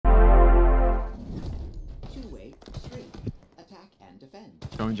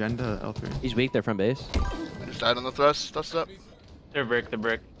Going gen to L3. He's weak. They're from base. I just died on the thrust. Thrust up. They're brick. They're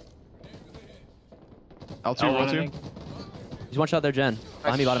brick. L2, L1, I L2. think. He's one shot there, Gen.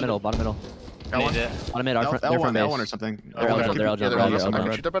 Behind me, bottom middle, bottom middle. Need it. Bottom mid, they're from L1 or base. something. They're L jump, they're L jump, I they're L can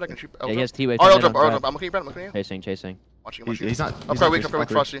jump. shoot that bed. I can shoot. Yeah, he has T-wave. Oh, L jump. I'm looking at you, Brad. I'm looking at you. Chasing. Watching him. He's not. I'm quite weak. I'm quite weak.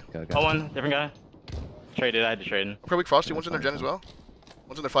 Frosty. Okay. Oh, one different guy. Traded. I had to trade. I'm quite weak. Frosty. One's in their gen as well.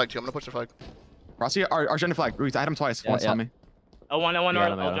 One's in their flag too. I'm gonna push their flag. Frosty, our gen flag. I had him twice. Once on me. L1, Yeah,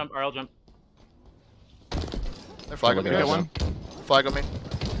 L jump, L jump. Their flag on me. Get one. Flag on me.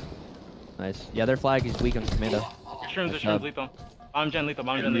 Nice. Yeah, their flag is weak on commando. Shrooms lethal. Bottom gen lethal.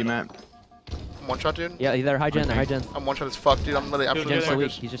 Matt. I'm one shot, dude. Yeah, they're high gen, I'm one shot as fuck, dude. I'm literally absolutely Gen's so weak.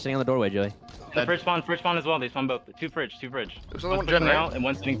 focused. He's just sitting on the doorway, Joey. The first spawn as well. They spawn both. Two fridge. There's only one One's gen, pushing right? out and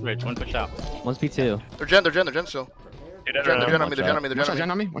one's sitting fridge. One pushed out. One's P2. They're gen still. They're gen on me. One shot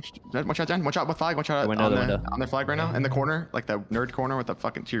gen on me. One shot gen. One shot with flag. One shot on their flag right now. In the corner, like the nerd corner with the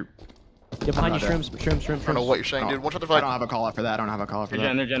fucking tier. Yeah, behind you, shrooms. I don't know what you're saying, dude. One shot the flag. I don't have a call out for that.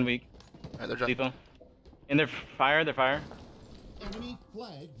 They're gen weak. Alright, they're gen. Lethal. In their fire. Trying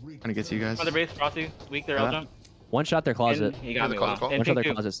to get to you guys. On their base, Frosty. Weak. They're L jump. One shot their closet. He got me. One One shot their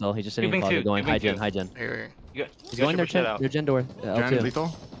closet still. He's just sitting in the closet going high gen. Here. He's going their gen door. Gen L2.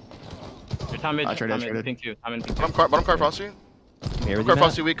 lethal. They're top mid. I traded. Pink 2. I'm in pink 2. Bottom car Frosty. Mirror Car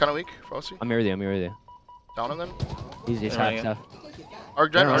Frosty weak, kinda weak. Frosty. I'm with you. Down on them. He's half. Our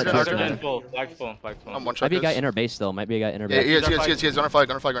gen. Gen full. Flag's full. I'm one shot. Might be a guy inner base still. Yeah, he is on our flag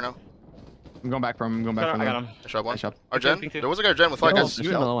right now. I'm going back from him. I got him. I shot one. Nice job. Our gen. There was a guy gen with flag, guys.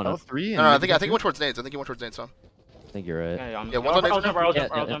 L3. No, I think he went towards nades. I think he went towards nades, son. I think you're right. Yeah, one's on nades.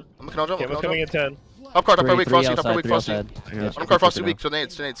 I'll jump. I'm looking on jump. What's coming in 10? Top car weak, Frosty. Top car weak, Three Frosty. outside. Bottom car Frosty weak, so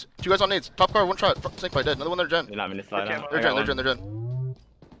nades. Two guys on nades. Top car, one shot. Snake bite dead. Another one, they're gen. They're not gonna slide out. They're gen.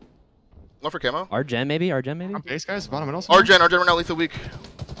 One for camo. Our gen maybe. I'm base guys. Bottom middle. Our gen right now, lethal weak.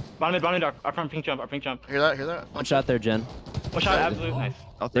 Bottom mid, our front pink jump. Hear that? One shot their gen. One shot, absolute nice.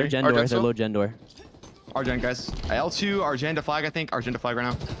 Their gen door. Their low gen door. Our gen guys. L2. Our gen to flag. I think. Our gen to flag right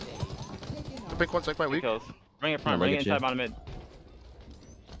now. Pick one, snake bite weak. Bring it front. Bring it inside bottom mid.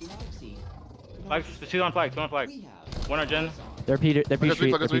 Flags. Two on flag. One our gen. They're P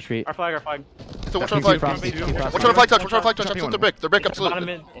street. Our flag. It's a one shot of flag. One shot of flag touch. Absolute. They're brick. Absolute. Bottom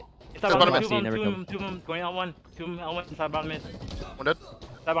mid. Inside bottom mid. Two of them. Going L1. Two of them L1 inside bottom mid. One dead.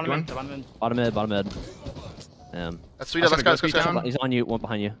 Inside bottom mid. Bottom mid. That's sweet. Let's go. He's on you. One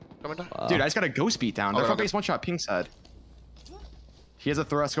behind you. Dude, I just got a ghost beat down. They're front base one shot. Pink side. He has a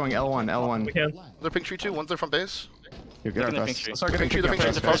thrust going L1. We can. They're pink tree too. One's there from base. You're good at thrust. Let's start getting Pink tree.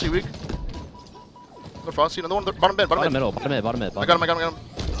 They're Frosty weak. They're Frosty. Another one. Bottom mid. Bottom mid. I got him.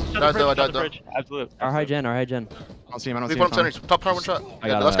 Died though. Absolute. Our high gen. I don't see him. Weak bottom center. Top car one shot.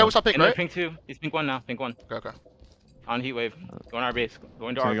 Last guy was top pink, right? Pink 2. He's pink 1 now. Pink 1. Okay. On heat wave. Going our base.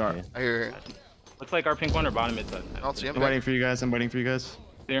 Going to our. I hear. Looks like our pink 1 or bottom mid side. I don't see him. I'm waiting for you guys.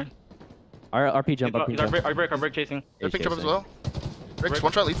 Clear. Our RP jump. Our brick chasing. They're pink jump as well. Bricks,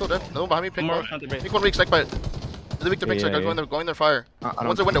 one shot lethal dead. Another one behind me, pink one. Pink one weak, snake bite. The weak, they're pink snake, going their fire.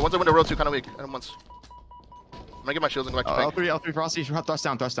 One's a window, row 2, kinda weak. And once. I'm gonna get my shields and go back to pink. L3 Frosty, thrust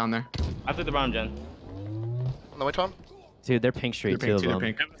down there. I took the bottom gen. On the way, Tom? Dude, they're pink street, two of them.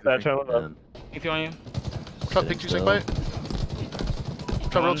 Pink 2 on you. Shot pink 2 snake bite.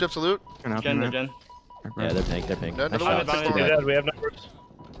 Shot row 2 absolute. Gen. Yeah, they're pink. Dead. Nice shot. We have numbers.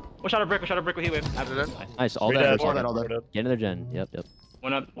 One shot of brick with heat wave. After that. Nice, all Dead. that. Get into their gen. Yep.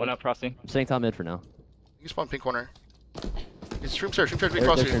 One up, Frosty. I'm staying top mid for now. You can spawn pink corner. He's shroom stairs, weak They're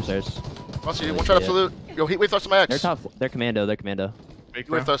Frosty. shroom stairs. Frosty, one shot absolute. Yo, heat wave thrust to my X. They're commando. Heat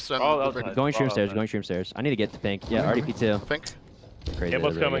wave thrust and Going shroom stairs. I need to get to pink. Yeah, already P2. pink. Crazy.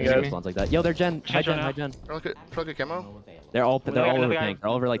 What's coming, guys? Spawns like that. Yo, they're gen. High gen. Look at camo. They're all over pink. They're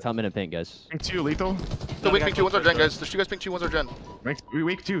all over like top mid and pink, guys. Pink 2 lethal. The weak pink 2, one's our gen, guys. There's 2 guys pink 2, one's our gen.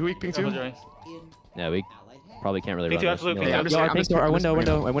 Weak pink 2. Yeah, we probably can't really Pink run 2 this. absolute. Yo, our pink door, our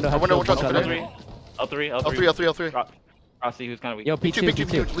window One shot L3. Frosty, who's kind of weak. Yo, Pink 2,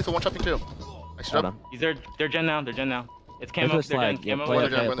 lethal one shot pink 2. Nice job. They're gen now. It's camo. They're gen. Play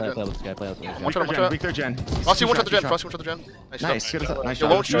One shot. Weak their gen. Frosty, one shot the gen. Frosty, one shot the gen. Nice. Good. Nice Yo,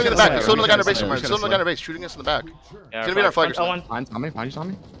 shot. one shooting in the back. There's still another guy in our base somewhere. Still another guy in our base shooting us in the back. Yeah, He's gonna be in our flag or something. Behind you,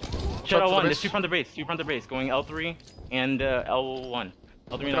 Tommy. Shot L1. There's 2 from the base. Going L3 and L1.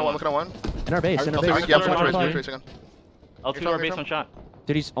 L3 and Look at one. In our base. Yeah, L2 our base on shot.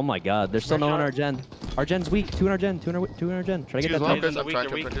 Dude, he's. Oh my god, there's still no one in our gen. Our gen's weak. 2 in our gen. Try to get that I'm top. trying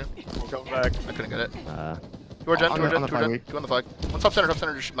to. Come back. I couldn't get it. 2 On on the flag. One top center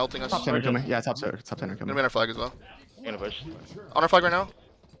just melting us. Top center kill me. Yeah, top center kill Gonna me. be on our flag as well. Gonna push. On our flag right now.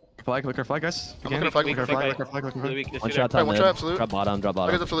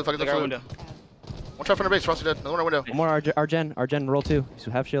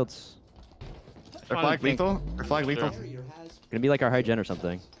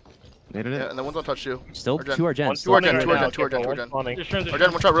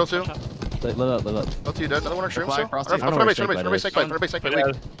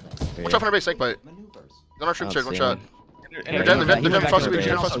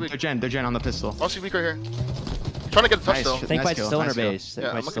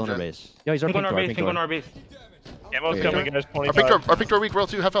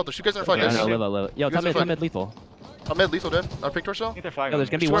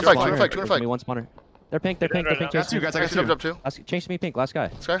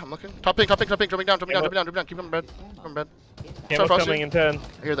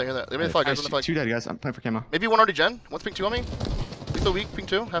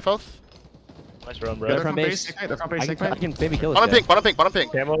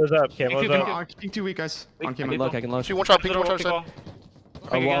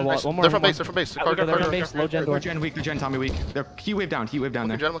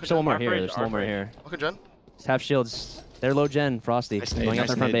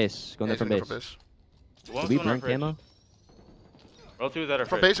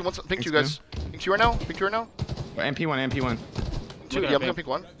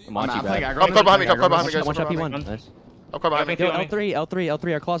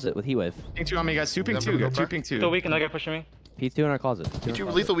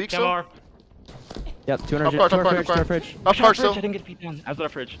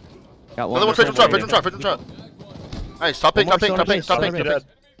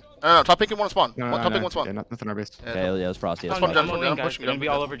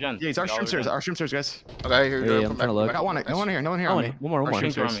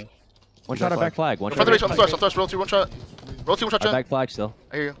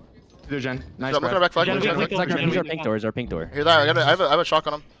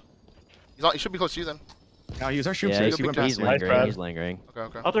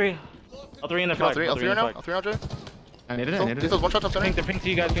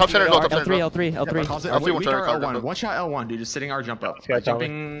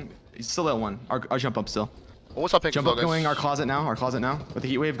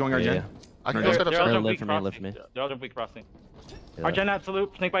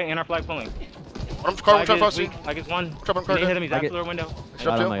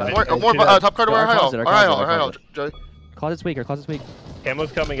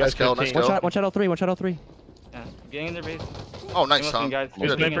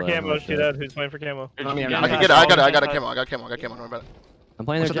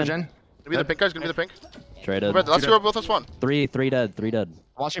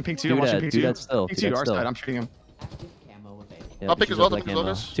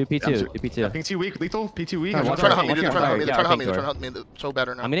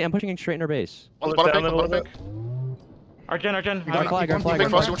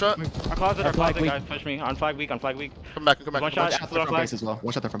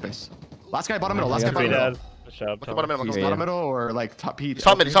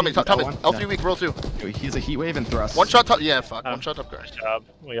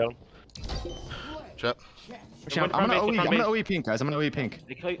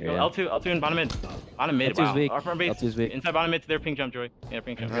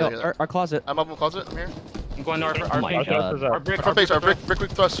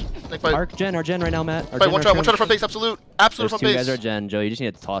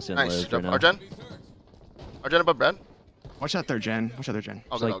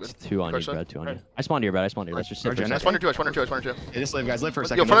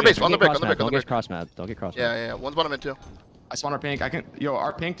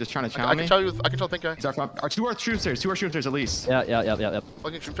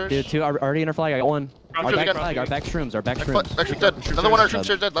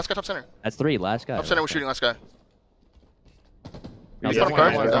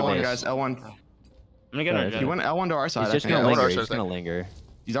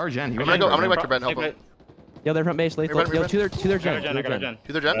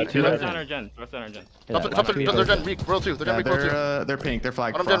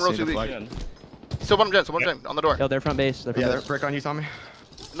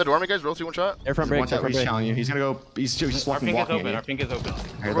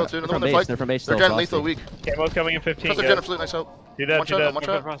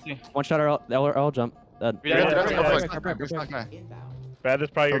 shot, one shot. One shot, L jump. Brad is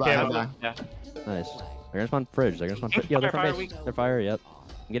probably your camo. Yeah. Nice. They're gonna spawn fridge. They're gonna spawn fridge. Yo, they're front base. They're fire, yep.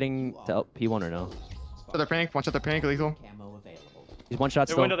 I'm getting to P1 or no. Their pink. Watch out their pink. Lethal. He's one shot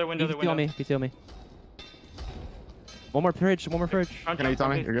Their still. window, their window, their P2 on me. window. P2 on me. One more fridge. One more fridge. Can you tell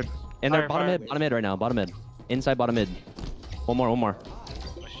me? You're good. And they're Fire, bottom mid right now. Bottom mid. Inside bottom mid. One more.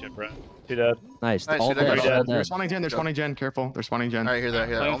 Oh shit, bro. Two dead. Nice. Nice, All two dead. dead. All They're dead. spawning gen. They're spawning gen. Careful. They're spawning gen. Alright, hear that.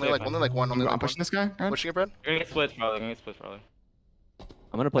 Only like one. I'm pushing this guy. Brad. Pushing it, Brad. You're gonna get splits probably.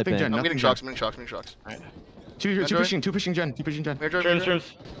 I'm gonna play I think pin. Jen- I'm getting Nothing shocks. I'm getting shocks. Alright. Two pushing gen. Mirror drive. Shrooms.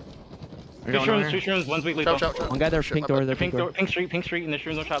 We're going on Two here. shrooms. One's weak lethal. Chop. One guy there. Shit, Pink my door. bad. There. Pink door. Pink street, and the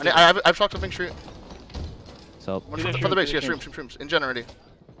shrooms no shot. I've shocked up Pink Street. So. One from the base. Yeah, shrooms. In gen already.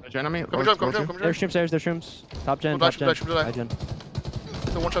 Gen on me. Come jump. There's shrooms. There's shrooms. Top gen. Hold on, Top gen. shoot that. High gen.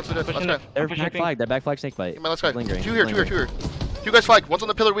 The one shot's dead. Last guy. They're pushing back pink. flag. They're back flag snake bite. My last guy. Lingering. Two here. Two guys flag. One's on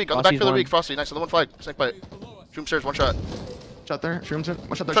the pillar weak. On the back Frosty's pillar one. weak. Frosty. Nice. Another one flag. Snake bite. Shroom stairs. One shot. Shot there. Shrooms.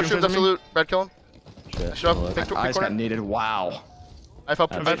 Watch out there. Touch shrooms. Absolute. Brad kill him. Shit. Shut I'll up. look. Pink Eyes got corner. needed. Wow. I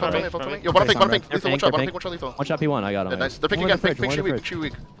helped That's me. alright. Yo, one pink. Okay, Lethal. One shot. One shot lethal. One shot P1. I got him. Yeah, nice. They're picking One again. more Pink fridge, one shoe more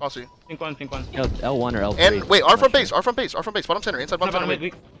weak. Frosty. Pink one. L1 or L3. And wait, R front base. Bottom center. Inside bottom Bottom center. mid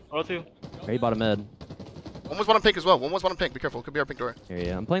weak. Roll two. Very bottom mid. One was bottom pink as well. One was bottom pink. Be careful. Could be our pink door. Here,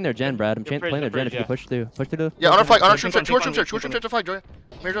 yeah. I'm playing their gen, Brad. I'm Your playing their fridge, gen. If you yeah. push through. Push through the. Yeah, on our flag. On our Pink shroom one, stairs. pink Two one. shroom stairs to flag, Joy.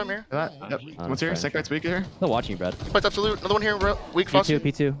 Mirror. Hear that? Yep. Oh, One's here. that's Sick Bite's weak here. Still watching, Brad. Fights absolute. Another one here. Weak Frosty.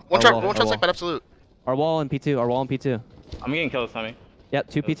 P2. One Our wall, shot. our wall. Sick bite absolute. Our wall and P2. Our wall and P2. I'm getting kills, Tommy. Yep,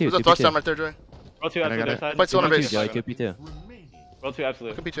 2 P2. There's 2 a thrust down P2. right there, Joy. Roll two Got it, absolute got their it. side. Fight's still on our P2, base. Joey. 2 P2. Roll two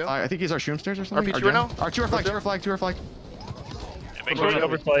absolute. Could be two. I think he's our Shrooms stairs or something. RP2 Or right now? gen. Two are flag. Make sure you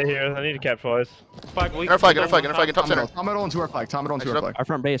overplay here. I need to capitalize. Flag weak. Inner flag. In top center. Top middle and two are flag. Top middle and two are flag. Our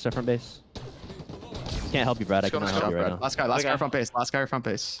front base. Can't help you, Brad. I Let's go, cannot let's help go. you right now. Last guy front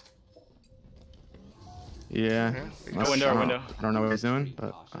base. Yeah. Go window. I don't know what he's doing,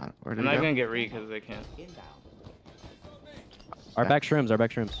 but where did I'm he not go? gonna get re because they can't. Our back shrooms. I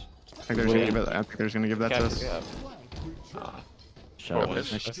think they're just gonna give that to us. Shut Oh, up.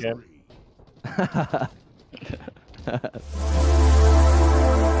 miss. Okay.